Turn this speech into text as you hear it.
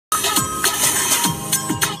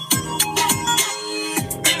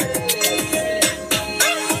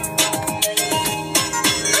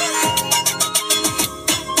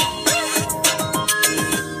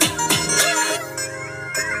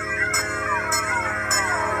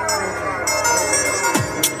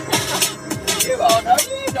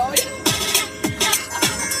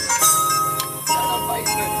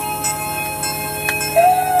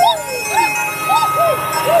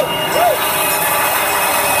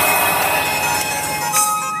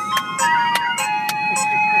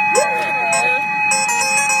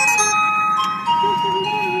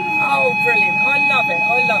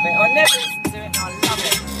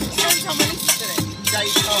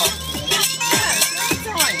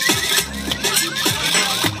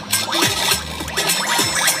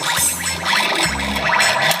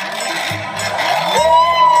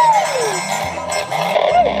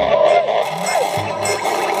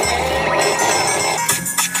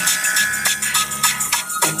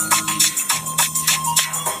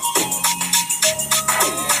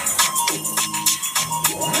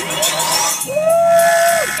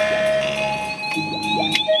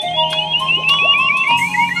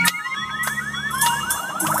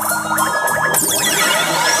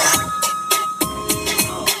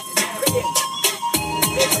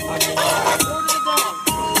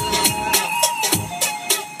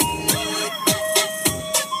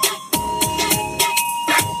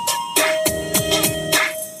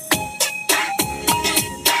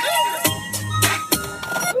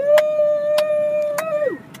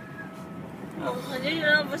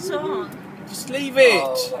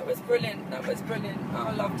That was brilliant. Oh,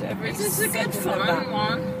 I loved it. This is a good fun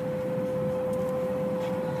one.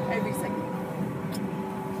 Every second.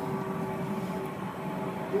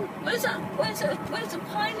 Where's the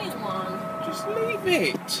pining one? Just leave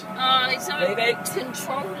it. Oh, it's Leave it.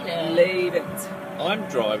 controlling. Leave it. I'm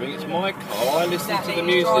driving, it's my car, I listen Exactly. to the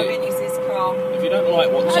music. Driving is his car. If you don't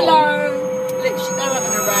like what's on... Hello. Literally, they're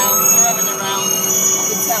having a row. They're having a row. I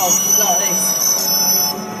can tell. She's like this.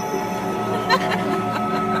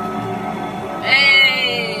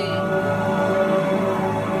 Hey!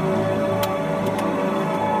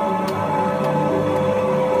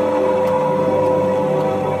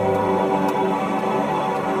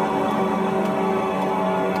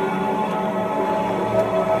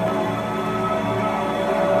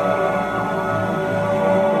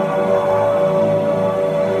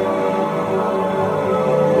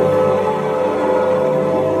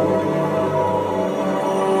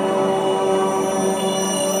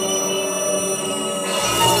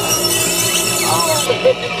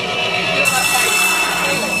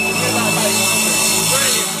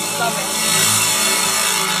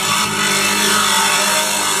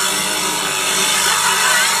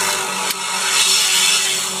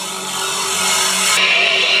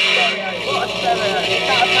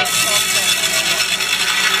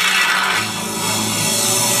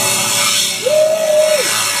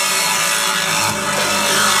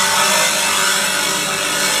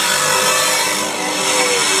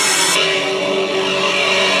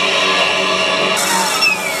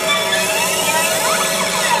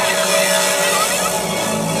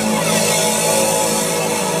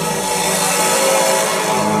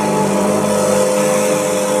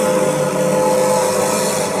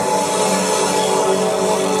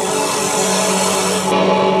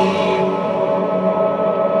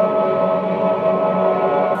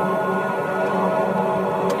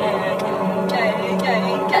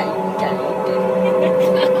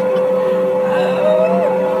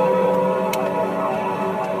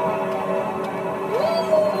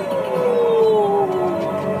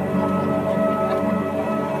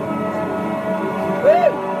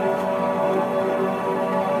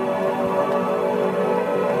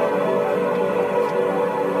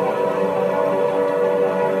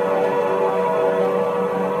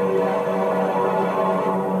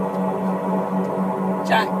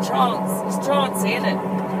 It's trancey, isn't it?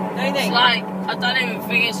 Don't you think? It's like, I don't even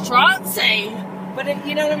think it's trancey. But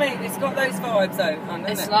you know what I mean? It's got those vibes though, hasn't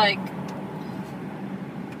It's it? like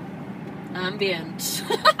ambient.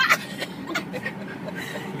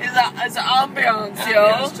 It's ambience, yo.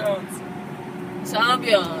 Ambience trance. It's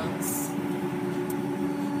ambience.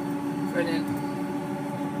 Brilliant.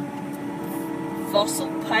 Fossil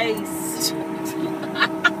paste.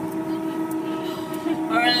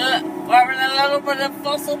 We're in a little bit of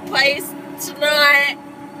fossil paste tonight.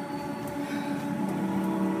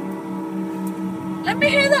 Let me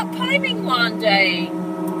hear that piping one day.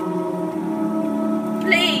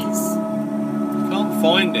 Please. Can't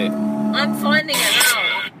find it. I'm finding it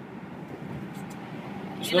now.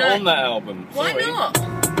 It's You not know- on that album. Why Sorry. not?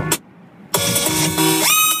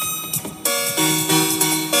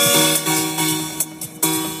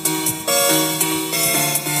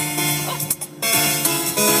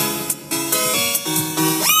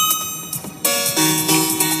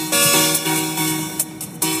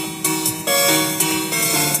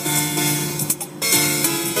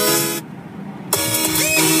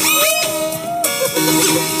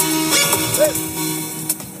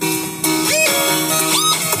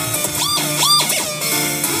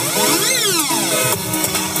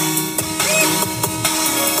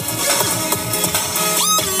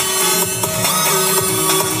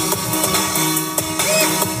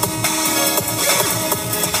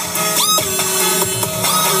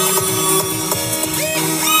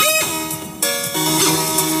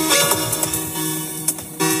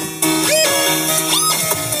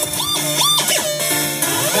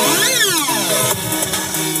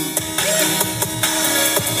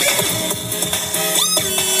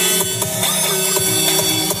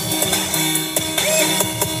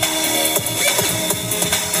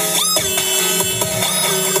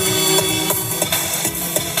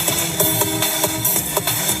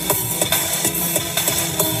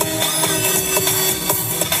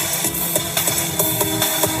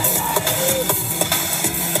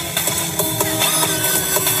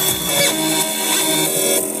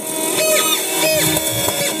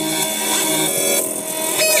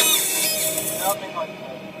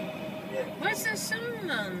 Where's the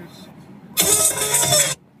summons?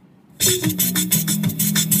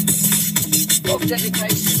 Love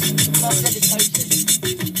dedication. Love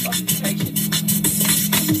dedication. Love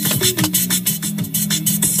dedication.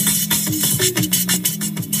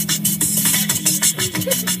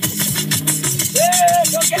 Yeah,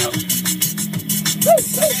 go get 'em.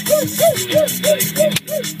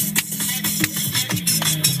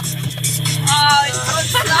 Oh, it's gone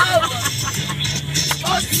slow. It's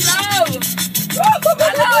gone slow.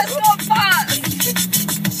 I know it's gone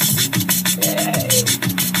fast.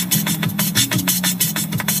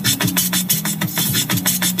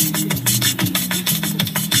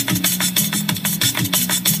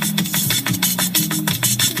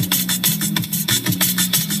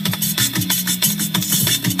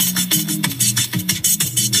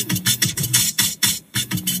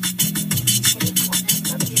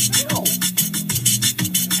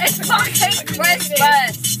 It's fucking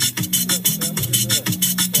Christmas.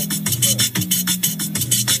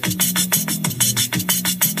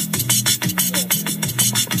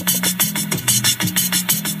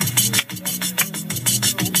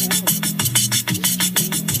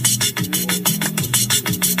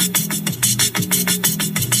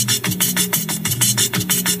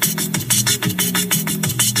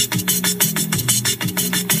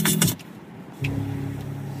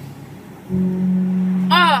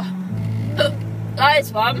 Ah,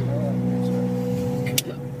 nice one.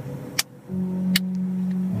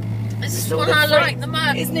 This is the one I like the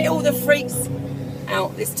most. Isn't it all the freaks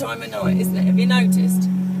out this time of night, isn't it? Have you noticed?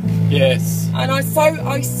 Yes. And I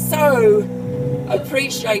so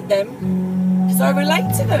appreciate them because I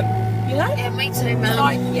relate to them, you know? Yeah, me too, It's man.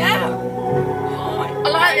 like, yeah. Oh, I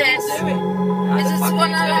like how this. you do it? How Is the this fuck the one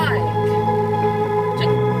you I do it?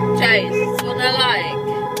 like? Jay, is this the one I like?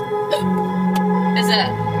 Is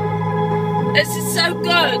it? This is so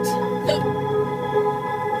good.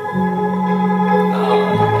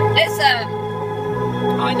 Oh, Listen.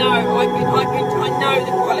 I know the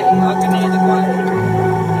quality. I can hear the quality.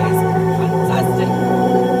 It's fantastic.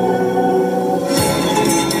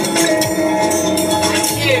 Thank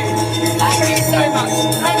you. Thank you so much.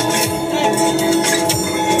 Thank you.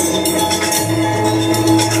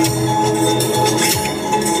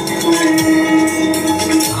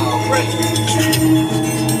 Oh, great.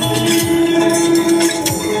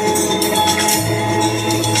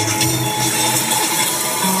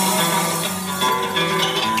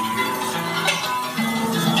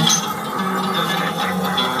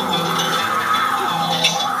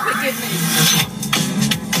 Forgive me.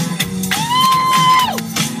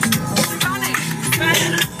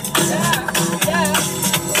 Running.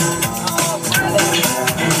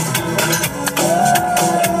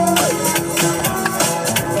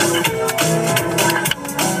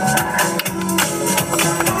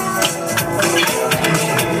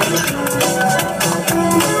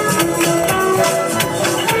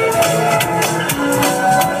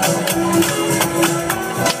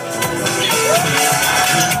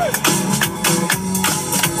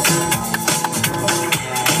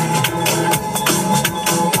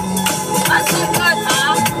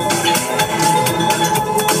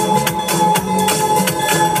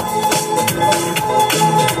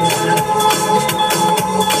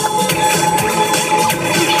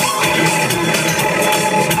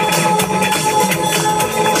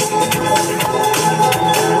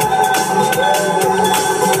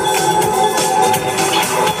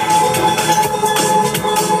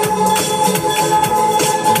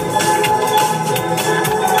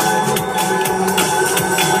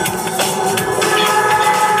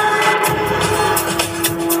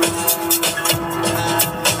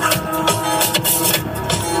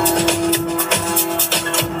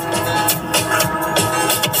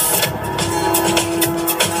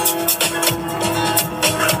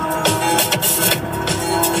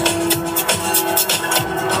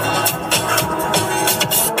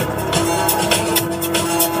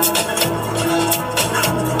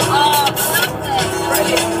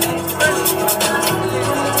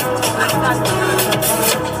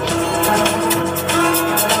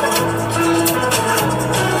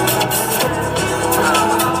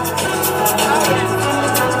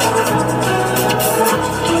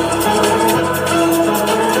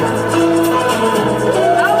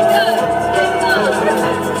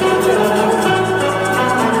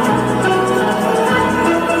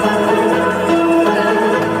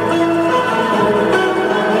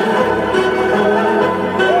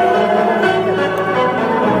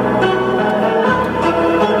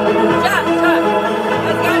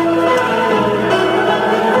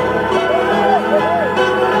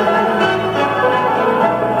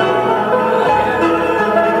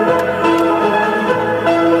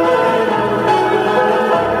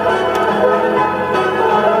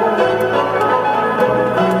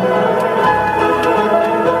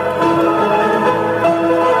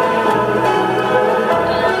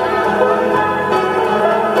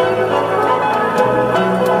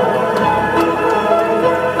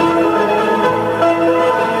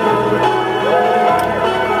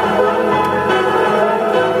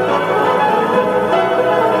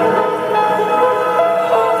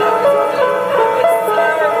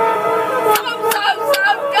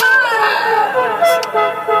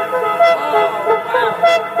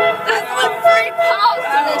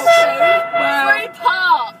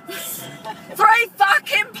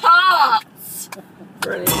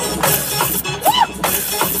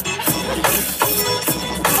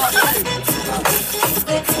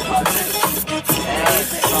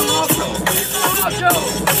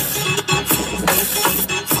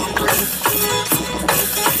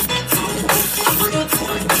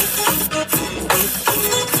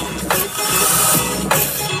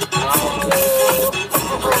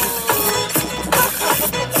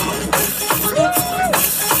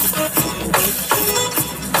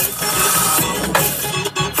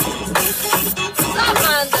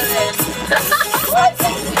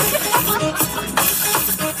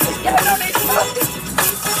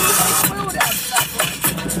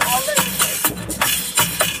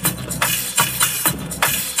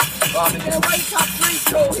 Right, we're going to wake up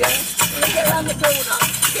pre-call here. We're going to get around the corner.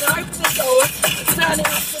 We're going to open the door and turn it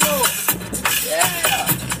up some more. Yeah.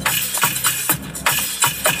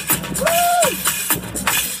 Woo!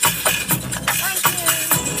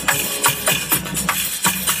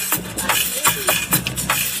 Thank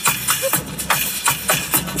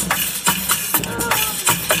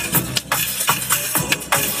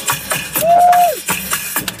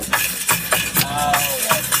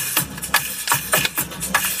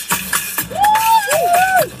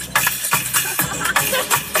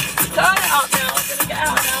Turn it up now, I'm going to get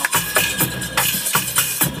out now.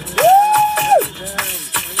 Woo!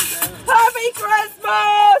 Happy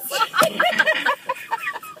Christmas!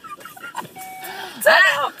 Turn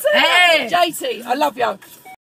it up, turn it up. JT, I love you.